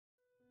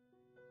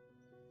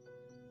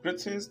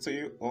Greetings to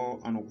you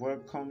all and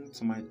welcome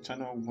to my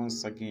channel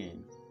once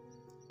again.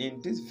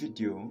 In this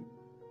video,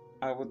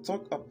 I will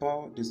talk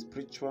about the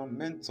spiritual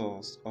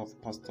mentors of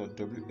Pastor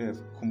W.F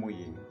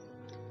KUMUYI.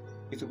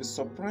 It will be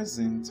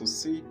surprising to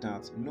see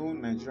that no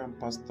Nigerian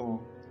pastor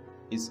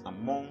is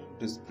among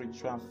the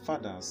spiritual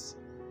fathers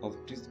of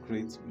this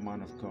great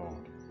man of God,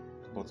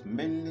 but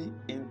mainly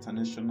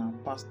international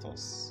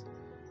pastors.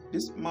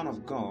 This man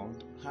of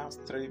God has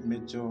three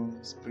major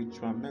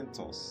spiritual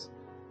mentors,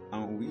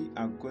 and we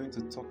are going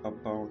to talk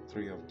about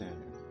three of them.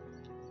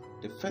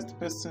 The first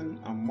person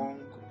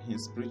among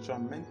his spiritual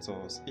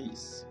mentors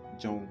is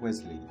John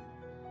Wesley.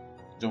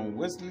 John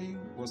Wesley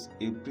was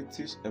a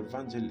British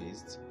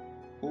evangelist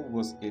who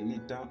was a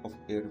leader of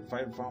a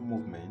revival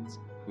movement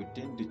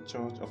within the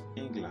Church of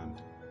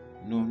England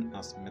known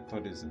as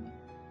Methodism.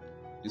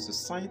 The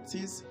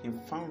societies he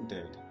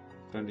founded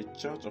from the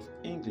Church of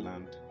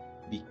England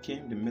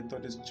became the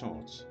Methodist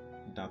Church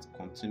that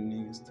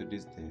continues to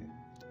this day.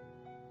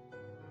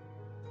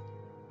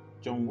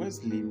 John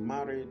Wesley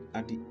married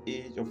at the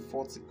age of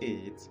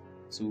 48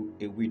 to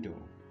a widow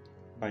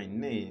by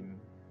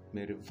name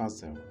Mary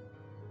Vassell.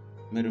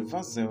 Mary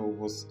Vassell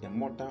was a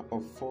mother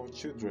of 4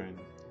 children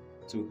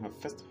to her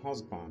first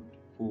husband,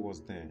 who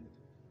was dead.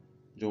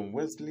 John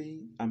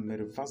Wesley and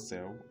Mary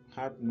Vassell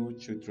had no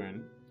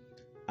children,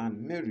 and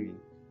Mary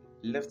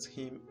left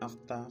him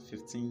after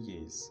 15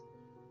 years.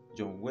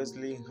 John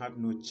Wesley had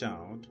no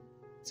child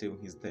till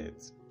his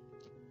death.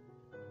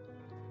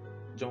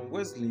 John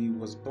Wesley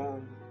was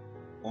born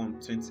on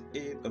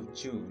 28th of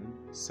June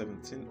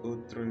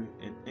 1703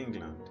 in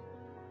England,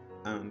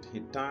 and he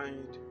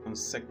died on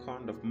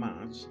 2nd of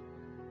March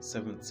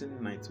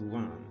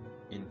 1791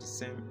 in the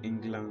same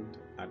England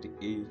at the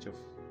age of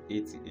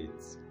 88.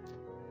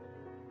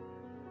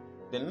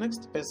 The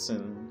next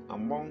person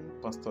among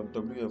Pastor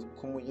W.F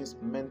KUMUYI's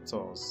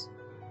mentors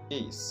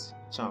is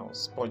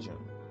Charles Spurgeon.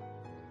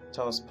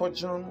 Charles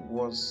Spurgeon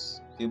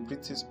was a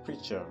British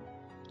preacher.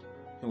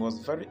 He was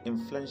very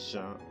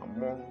influential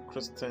among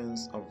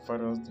Christians of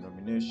various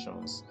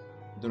denominations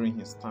during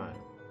his time.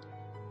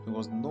 He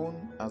was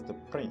known as the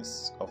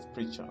Prince of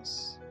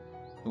Preachers.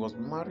 He was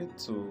married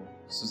to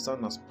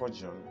Susanna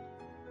Spurgeon,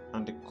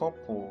 and the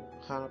couple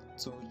had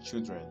 2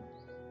 children,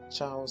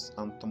 Charles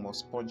and Thomas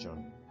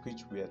Spurgeon,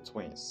 which were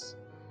twins.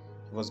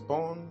 He was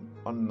born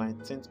on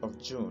 19th of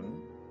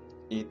June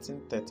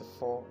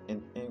 1834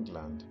 in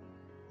England,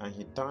 and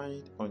he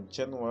died on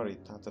January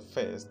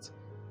 31st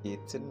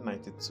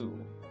 1892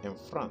 in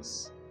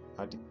France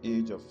at the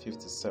age of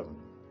 57.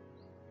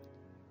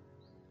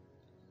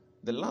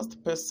 The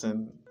last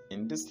person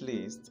in this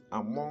list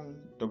among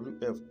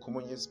W.F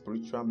KUMUYI's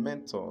spiritual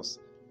mentors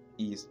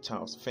is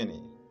Charles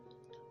Finney.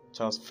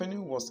 Charles Finney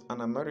was an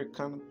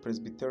American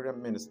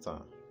Presbyterian minister.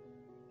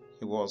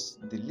 He was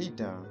the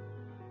leader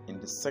in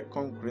the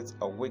Second Great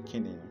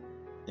Awakening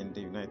in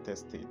the United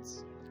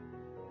States.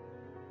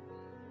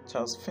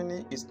 Charles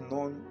Finney is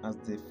known as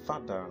the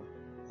father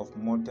of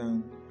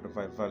modern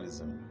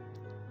revivalism.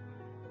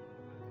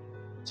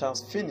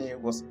 Charles Finney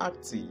was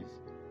active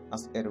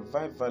as a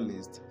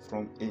revivalist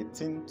from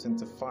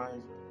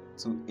 1825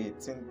 to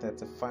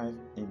 1835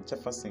 in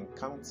Jefferson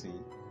County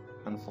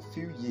and for a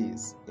few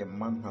years in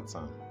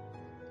Manhattan.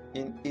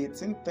 In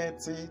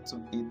 1830 to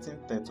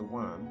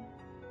 1831,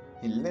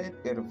 he led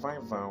a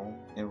revival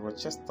in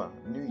Rochester,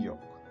 New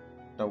York,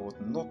 that was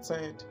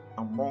noted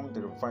among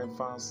the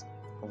revivals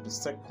of the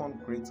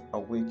Second Great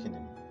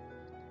Awakening.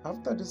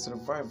 After this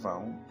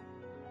revival,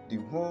 the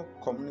whole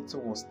community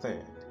was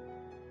stirred.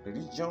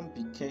 Religion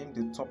became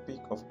the topic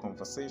of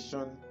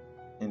conversation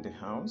in the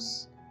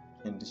house,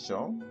 in the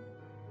shop,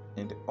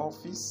 in the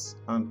office,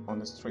 and on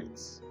the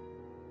streets.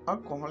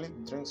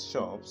 Alcoholic drink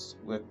shops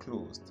were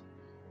closed.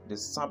 The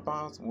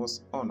Sabbath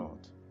was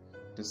honored.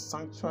 The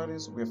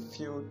sanctuaries were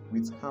filled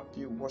with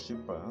happy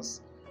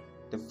worshippers.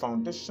 The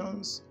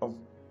fountains of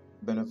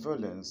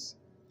benevolence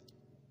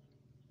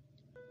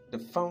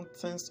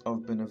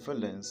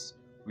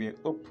were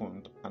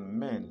opened, and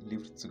men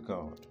lived to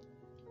God.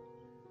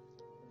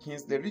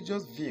 His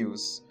religious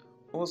views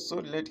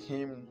also led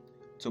him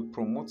to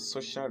promote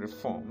social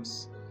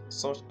reforms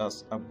such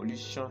as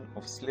abolition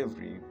of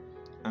slavery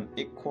and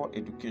equal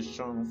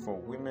education for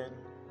women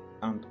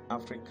and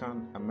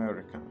African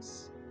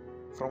Americans.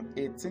 From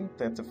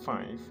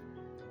 1835,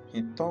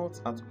 he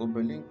taught at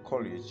Oberlin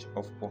College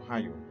of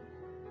Ohio,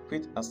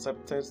 which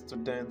accepted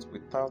students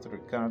without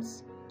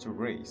regards to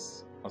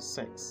race or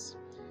sex.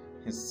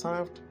 He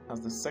served as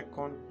the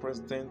second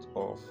president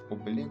of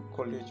Oberlin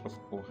College of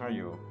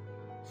Ohio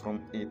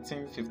from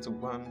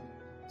 1851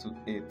 to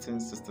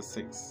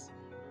 1866,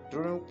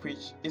 during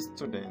which his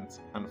students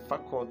and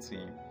faculty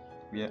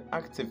were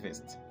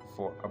activists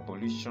for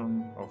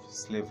abolition of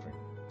slavery.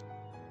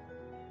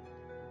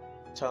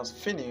 Charles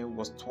Finney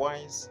was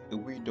twice a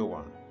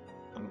widower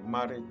and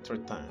married 3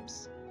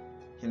 times.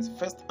 His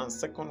first and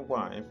second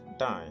wife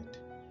died,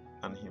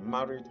 and he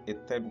married a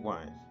 3rd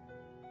wife.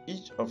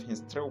 Each of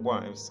his 3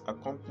 wives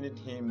accompanied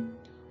him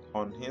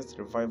on his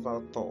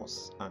revival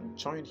tours and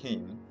joined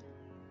him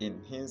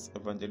in his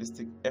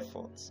evangelistic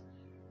efforts.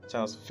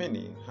 Charles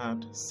Finney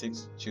had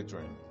 6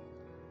 children.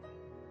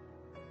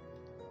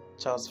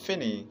 Charles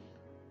Finney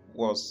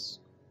was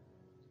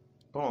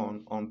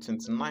born on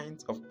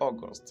 29th of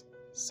August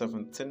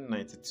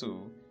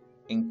 1792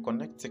 in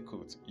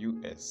Connecticut,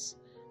 US,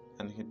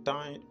 and he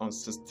died on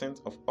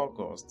 16th of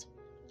August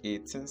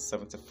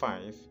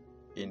 1875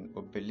 in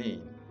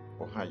Oberlin,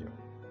 Ohio,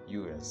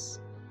 US.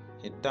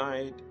 He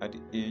died at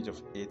the age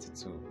of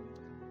 82.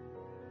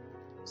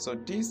 So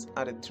these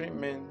are the 3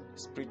 main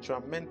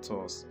spiritual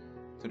mentors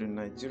to the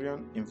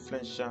Nigerian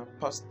influential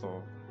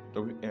pastor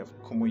W.F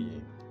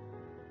Kumuyi.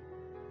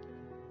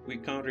 We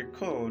can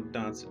recall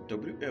that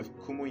W.F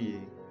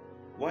Kumuyi,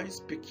 while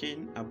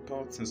speaking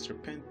about his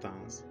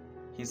repentance,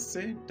 he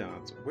said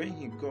that when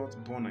he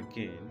got born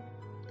again,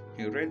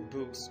 he read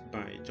books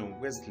by John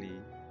Wesley,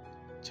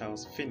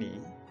 Charles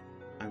Finney,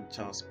 and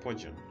Charles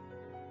Spurgeon.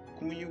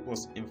 Kumuyi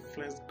was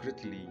influenced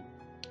greatly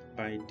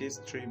by these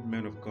 3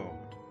 men of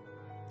God.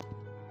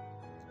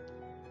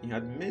 He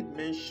had made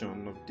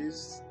mention of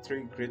these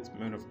 3 great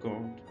men of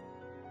God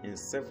in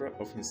several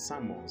of his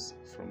sermons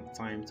from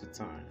time to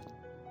time.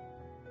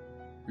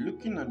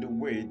 Looking at the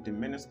way the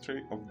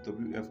ministry of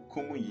W.F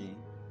Kumuyi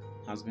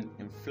has been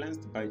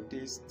influenced by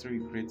these 3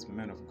 great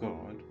men of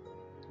God,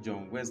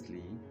 John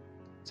Wesley,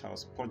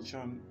 Charles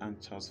Spurgeon,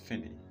 and Charles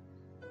Finney,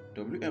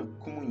 W.F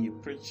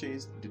Kumuyi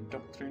preaches the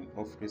doctrine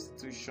of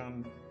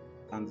restitution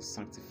and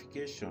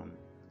sanctification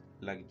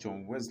like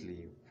John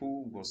Wesley,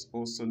 who was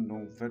also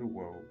known very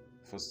well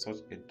for such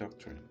a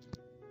doctrine.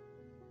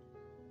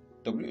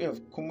 W.F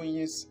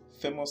Kumuyi's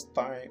famous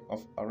style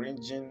of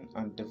arranging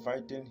and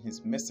dividing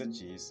his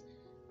messages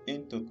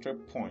into 3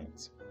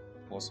 points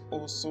was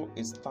also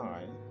a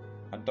style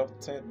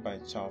adopted by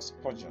Charles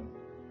Spurgeon,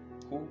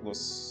 who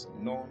was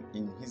known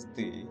in his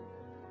day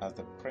as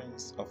the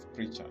Prince of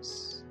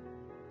Preachers.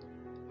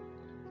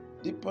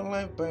 Deeper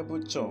Life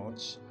Bible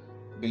Church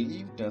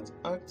believed that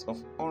acts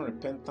of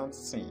unrepentant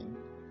sin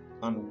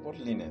and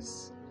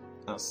worldliness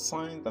are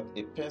signs that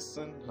a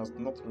person has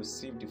not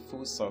received the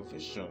full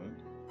salvation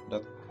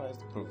that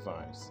Christ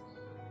provides.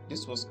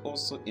 This was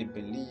also a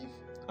belief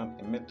and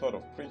a method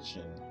of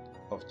preaching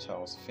of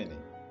Charles Finney.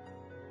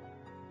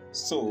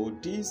 So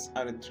these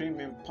are the 3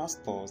 main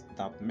pastors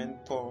that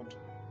mentored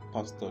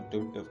Pastor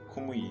W.F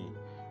Kumuyi,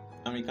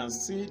 and we can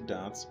see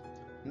that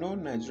no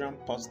Nigerian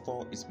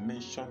pastor is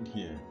mentioned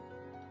here.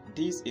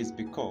 This is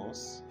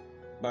because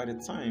by the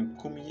time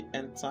Kumuyi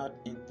entered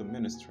into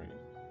ministry,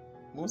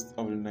 most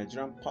of the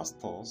Nigerian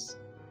pastors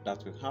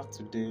that we have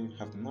today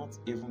have not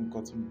even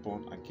gotten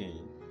born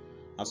again,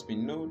 as we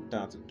know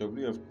that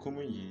W.F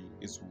Kumuyi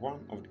is one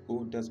of the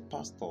oldest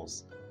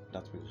pastors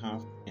that we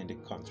have in the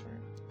country.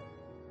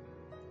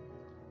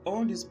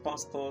 All these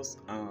pastors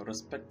are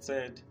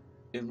respected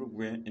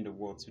everywhere in the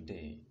world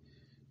today.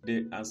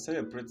 They are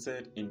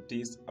celebrated in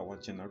this our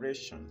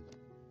generation.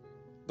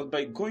 But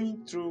by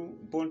going through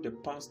both the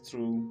past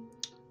through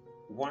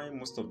why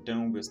most of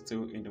them were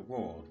still in the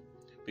world,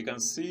 we can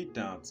see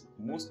that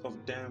most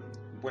of them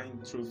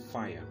went through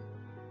fire.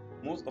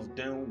 Most of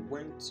them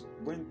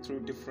went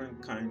through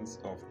different kinds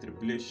of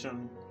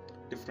tribulation,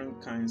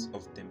 different kinds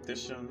of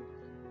temptation,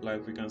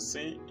 like we can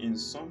see in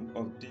some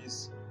of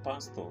these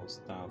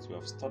pastors that we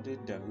have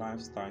studied their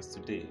lifestyles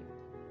today.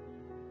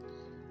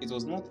 It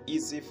was not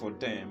easy for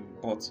them,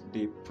 but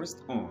they pressed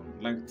on.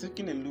 Like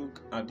taking a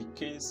look at the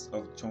case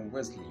of John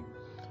Wesley.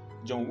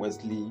 John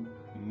Wesley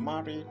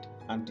married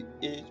at the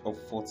age of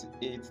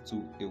 48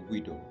 to a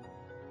widow.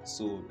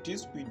 So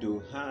this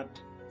widow had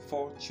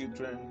 4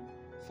 children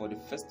for the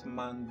first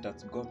man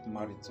that got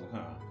married to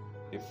her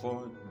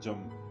before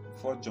John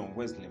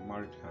Wesley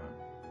married her.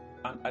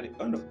 And at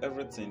the end of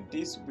everything,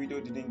 this widow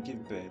didn't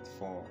give birth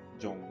for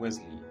John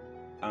Wesley,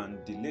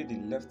 and the lady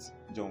left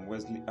John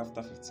Wesley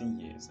after 15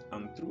 years.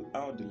 And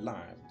throughout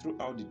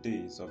the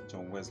days of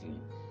John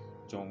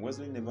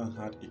Wesley never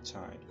had a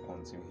child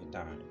until he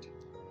died.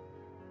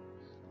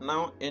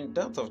 Now, in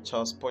that of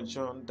Charles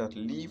Spurgeon that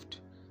lived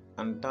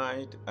and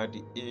died at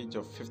the age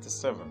of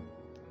 57,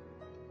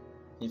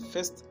 he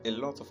faced a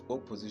lot of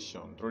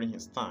opposition during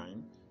his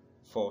time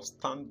for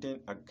standing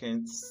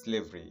against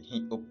slavery.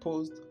 He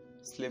opposed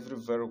slavery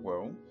very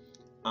well,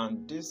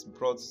 and this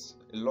brought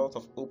a lot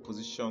of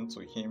opposition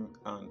to him,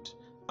 and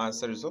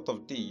as a result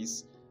of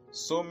this,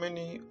 so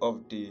many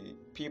of the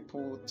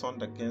people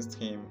turned against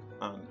him,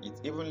 and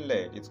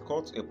it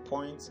got to a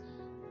point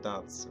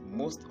that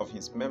most of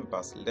his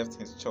members left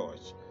his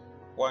church.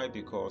 Why?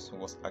 Because he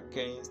was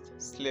against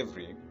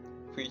slavery,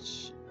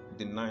 which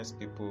denies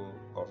people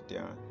of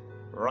the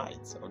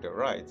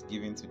rights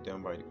given to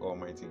them by the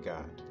Almighty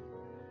God.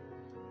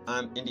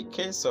 And in the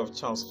case of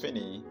Charles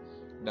Finney,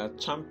 that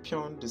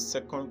championed the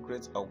second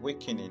great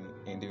awakening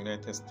in the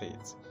United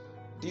States,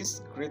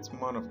 this great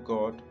man of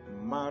God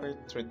married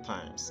 3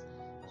 times.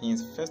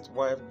 His first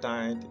wife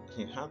died,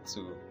 he had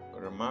to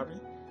remarry.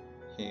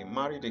 He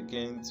married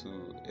again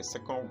to a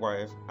second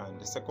wife, and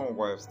the second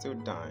wife still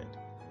died.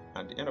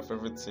 At the end of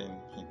everything,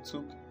 he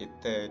took a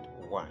 3rd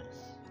wife.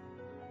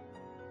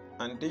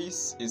 And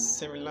this is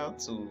similar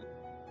to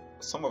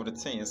some of the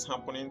things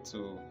happening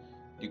to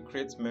the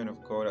great men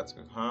of God that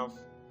we have,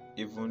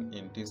 even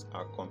in this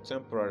our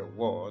contemporary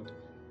world,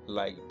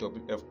 like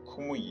W.F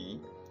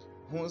KUMUYI,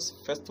 whose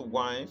first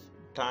wife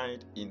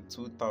died in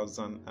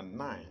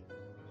 2009.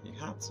 He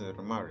had to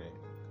remarry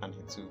and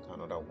he took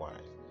another wife.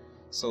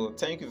 So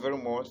thank you very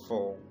much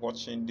for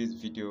watching this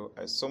video.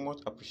 I so much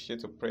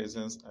appreciate your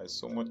presence. I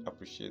so much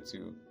appreciate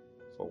you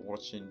for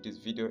watching this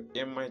video.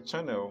 In my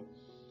channel,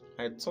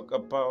 I talk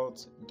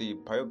about the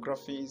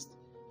biographies,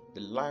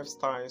 the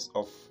lifestyles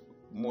of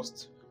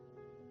most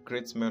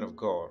great men of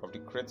God, of the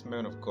great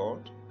men of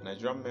God,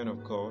 Nigerian men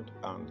of God,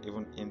 and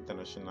even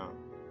international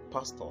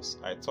pastors.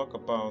 I talk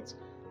about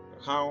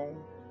how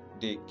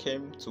they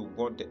came to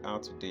what they are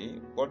today,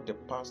 what they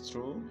passed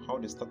through, how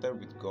they started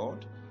with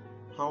God,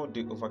 how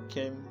they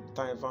overcame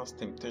diverse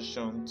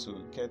temptations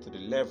to get to the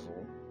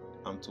level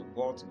and to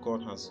what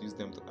God has used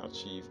them to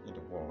achieve in the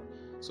world.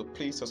 So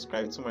please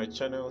subscribe to my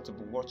channel to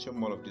be watching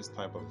more of this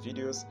type of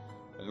videos.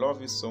 I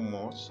love you so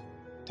much.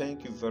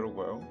 Thank you very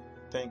well.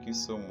 Thank you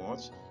so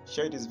much.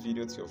 Share this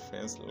video to your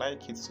friends,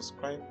 like it,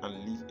 subscribe,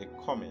 and leave a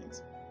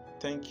comment.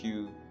 Thank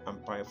you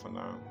and bye for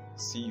now.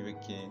 See you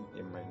again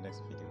in my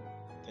next video.